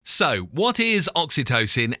So, what is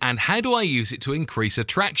oxytocin and how do I use it to increase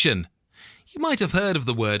attraction? You might have heard of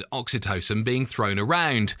the word oxytocin being thrown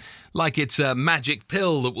around, like it's a magic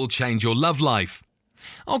pill that will change your love life.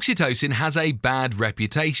 Oxytocin has a bad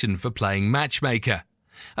reputation for playing matchmaker.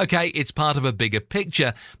 Okay, it's part of a bigger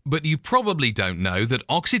picture, but you probably don't know that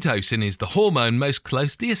oxytocin is the hormone most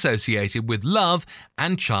closely associated with love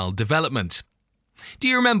and child development. Do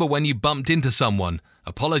you remember when you bumped into someone,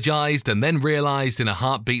 apologized, and then realized in a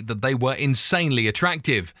heartbeat that they were insanely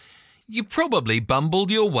attractive? You probably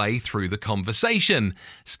bumbled your way through the conversation,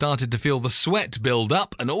 started to feel the sweat build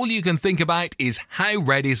up, and all you can think about is how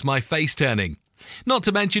red is my face turning? Not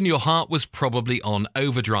to mention your heart was probably on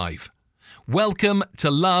overdrive. Welcome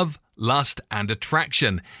to love, lust, and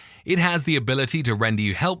attraction. It has the ability to render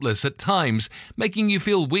you helpless at times, making you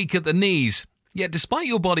feel weak at the knees. Yet despite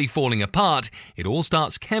your body falling apart, it all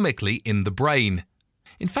starts chemically in the brain.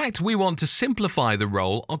 In fact, we want to simplify the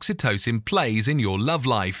role oxytocin plays in your love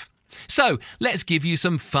life. So, let's give you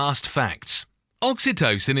some fast facts.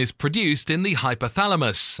 Oxytocin is produced in the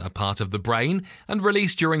hypothalamus, a part of the brain, and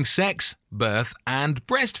released during sex, birth, and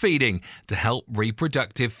breastfeeding to help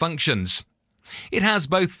reproductive functions. It has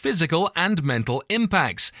both physical and mental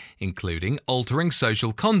impacts, including altering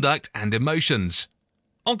social conduct and emotions.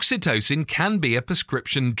 Oxytocin can be a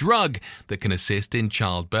prescription drug that can assist in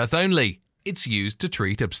childbirth only. It's used to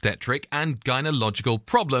treat obstetric and gynecological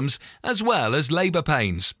problems as well as labour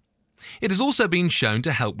pains. It has also been shown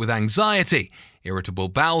to help with anxiety, irritable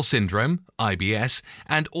bowel syndrome, IBS,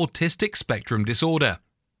 and autistic spectrum disorder.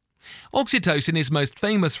 Oxytocin is most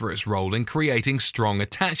famous for its role in creating strong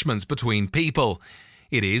attachments between people.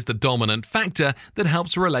 It is the dominant factor that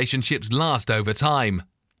helps relationships last over time.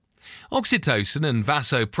 Oxytocin and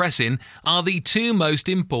vasopressin are the two most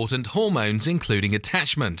important hormones including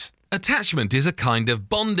attachment. Attachment is a kind of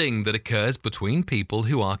bonding that occurs between people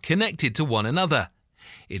who are connected to one another.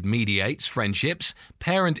 It mediates friendships,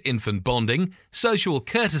 parent-infant bonding, social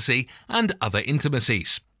courtesy, and other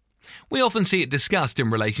intimacies. We often see it discussed in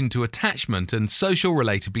relation to attachment and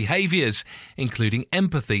social-related behaviours, including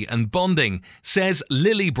empathy and bonding, says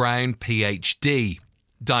Lily Brown, PhD,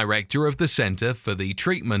 Director of the Centre for the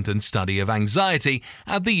Treatment and Study of Anxiety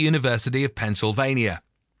at the University of Pennsylvania.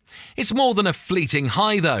 It's more than a fleeting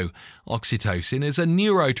high, though. Oxytocin is a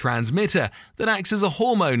neurotransmitter that acts as a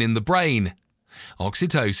hormone in the brain.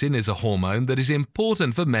 Oxytocin is a hormone that is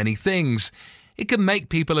important for many things. It can make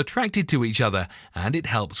people attracted to each other, and it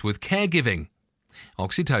helps with caregiving.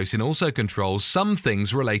 Oxytocin also controls some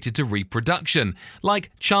things related to reproduction,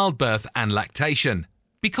 like childbirth and lactation.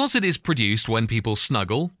 Because it is produced when people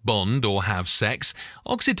snuggle, bond, or have sex,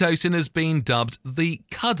 oxytocin has been dubbed the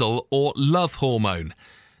cuddle or love hormone.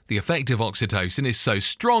 The effect of oxytocin is so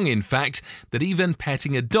strong, in fact, that even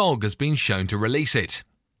petting a dog has been shown to release it.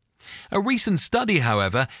 A recent study,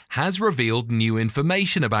 however, has revealed new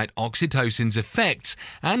information about oxytocin's effects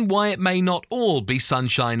and why it may not all be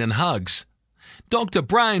sunshine and hugs. Dr.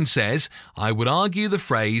 Brown says, "I would argue the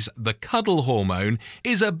phrase, the cuddle hormone,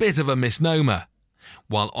 is a bit of a misnomer.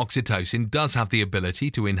 While oxytocin does have the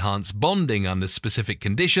ability to enhance bonding under specific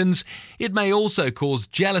conditions, it may also cause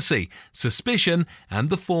jealousy, suspicion, and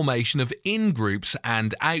the formation of in-groups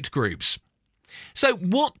and out-groups." So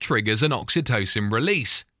what triggers an oxytocin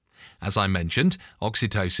release? As I mentioned,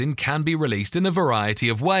 oxytocin can be released in a variety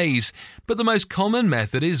of ways, but the most common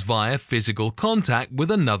method is via physical contact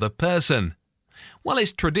with another person. While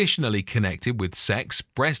it's traditionally connected with sex,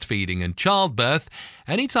 breastfeeding and childbirth,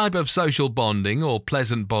 any type of social bonding or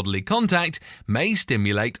pleasant bodily contact may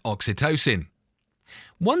stimulate oxytocin.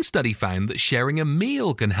 One study found that sharing a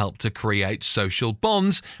meal can help to create social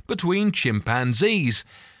bonds between chimpanzees.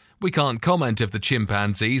 We can't comment if the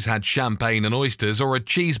chimpanzees had champagne and oysters or a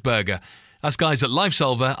cheeseburger. Us guys at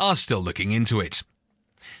Lifesolver are still looking into it.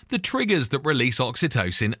 The triggers that release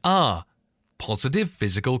oxytocin are positive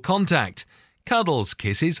physical contact, cuddles,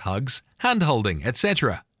 kisses, hugs, hand-holding,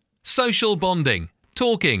 etc. Social bonding,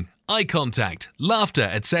 talking, eye contact, laughter,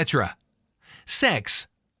 etc. Sex,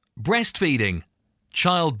 breastfeeding,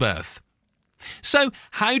 childbirth. So,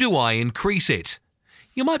 how do I increase it?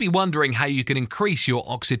 You might be wondering how you can increase your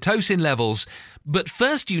oxytocin levels, but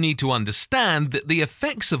first you need to understand that the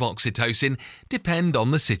effects of oxytocin depend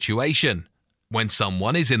on the situation. When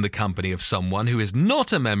someone is in the company of someone who is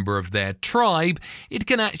not a member of their tribe, it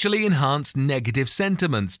can actually enhance negative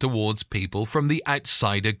sentiments towards people from the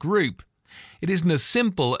outsider group. It isn't as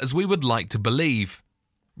simple as we would like to believe.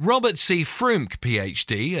 Robert C. Frumke,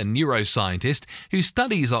 PhD, a neuroscientist who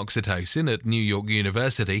studies oxytocin at New York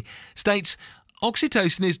University, states,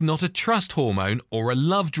 "Oxytocin is not a trust hormone or a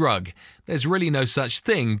love drug. There's really no such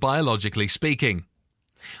thing biologically speaking."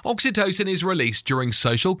 Oxytocin is released during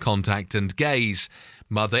social contact and gaze,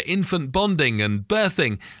 mother-infant bonding and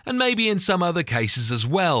birthing, and maybe in some other cases as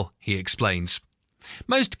well, he explains.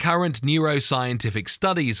 Most current neuroscientific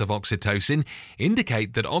studies of oxytocin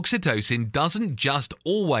indicate that oxytocin doesn't just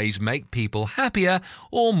always make people happier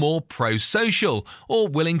or more pro-social or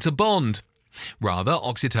willing to bond. Rather,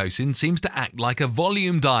 oxytocin seems to act like a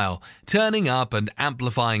volume dial, turning up and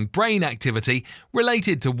amplifying brain activity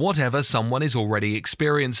related to whatever someone is already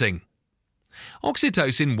experiencing.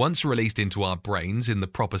 Oxytocin, once released into our brains in the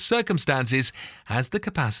proper circumstances, has the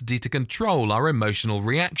capacity to control our emotional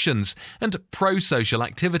reactions and pro-social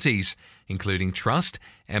activities, including trust,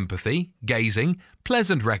 empathy, gazing,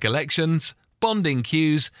 pleasant recollections, bonding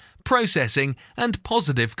cues, processing, and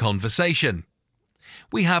positive conversation.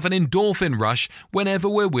 We have an endorphin rush whenever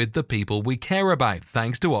we're with the people we care about,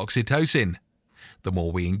 thanks to oxytocin. The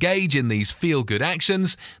more we engage in these feel-good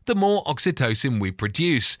actions, the more oxytocin we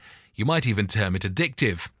produce. You might even term it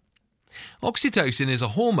addictive. Oxytocin is a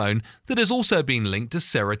hormone that has also been linked to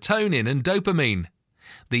serotonin and dopamine.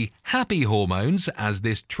 The happy hormones, as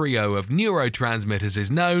this trio of neurotransmitters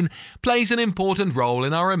is known, plays an important role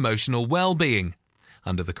in our emotional well-being.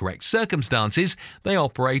 Under the correct circumstances, they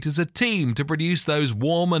operate as a team to produce those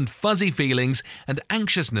warm and fuzzy feelings and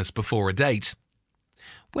anxiousness before a date.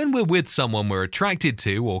 When we're with someone we're attracted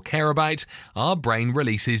to or care about, our brain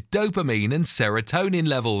releases dopamine and serotonin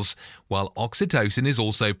levels, while oxytocin is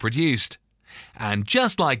also produced. And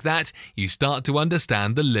just like that, you start to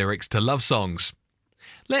understand the lyrics to love songs.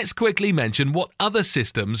 Let's quickly mention what other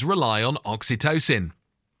systems rely on oxytocin.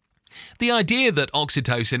 The idea that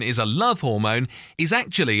oxytocin is a love hormone is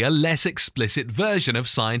actually a less explicit version of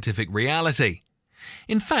scientific reality.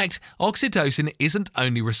 In fact, oxytocin isn't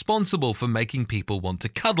only responsible for making people want to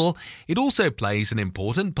cuddle, it also plays an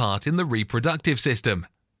important part in the reproductive system.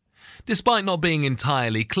 Despite not being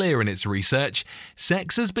entirely clear in its research,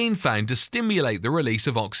 sex has been found to stimulate the release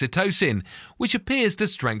of oxytocin, which appears to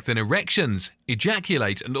strengthen erections,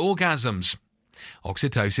 ejaculate, and orgasms.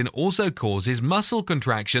 Oxytocin also causes muscle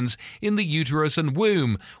contractions in the uterus and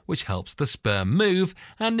womb, which helps the sperm move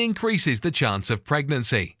and increases the chance of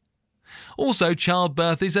pregnancy. Also,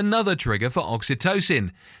 childbirth is another trigger for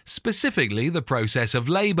oxytocin, specifically the process of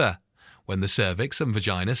labour. When the cervix and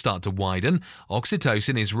vagina start to widen,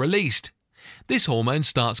 oxytocin is released. This hormone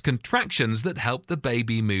starts contractions that help the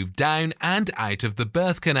baby move down and out of the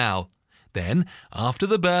birth canal. Then, after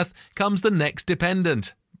the birth, comes the next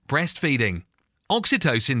dependent, breastfeeding.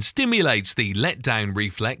 Oxytocin stimulates the letdown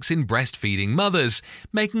reflex in breastfeeding mothers,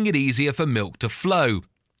 making it easier for milk to flow.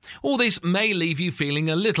 All this may leave you feeling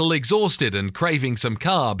a little exhausted and craving some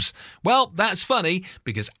carbs. Well, that's funny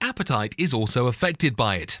because appetite is also affected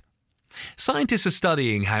by it. Scientists are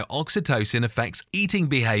studying how oxytocin affects eating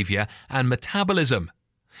behavior and metabolism.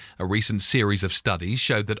 A recent series of studies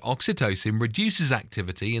showed that oxytocin reduces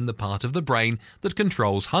activity in the part of the brain that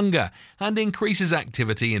controls hunger and increases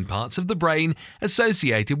activity in parts of the brain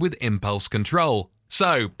associated with impulse control.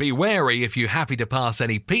 So, be wary if you're happy to pass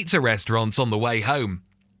any pizza restaurants on the way home.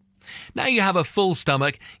 Now you have a full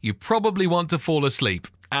stomach, you probably want to fall asleep.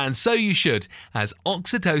 And so you should, as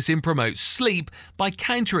oxytocin promotes sleep by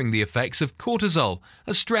countering the effects of cortisol,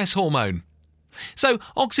 a stress hormone. So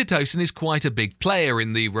oxytocin is quite a big player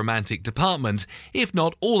in the romantic department, if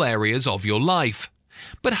not all areas of your life.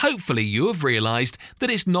 But hopefully you have realised that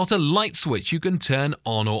it's not a light switch you can turn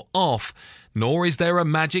on or off, nor is there a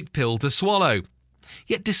magic pill to swallow.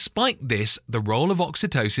 Yet despite this, the role of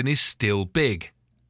oxytocin is still big.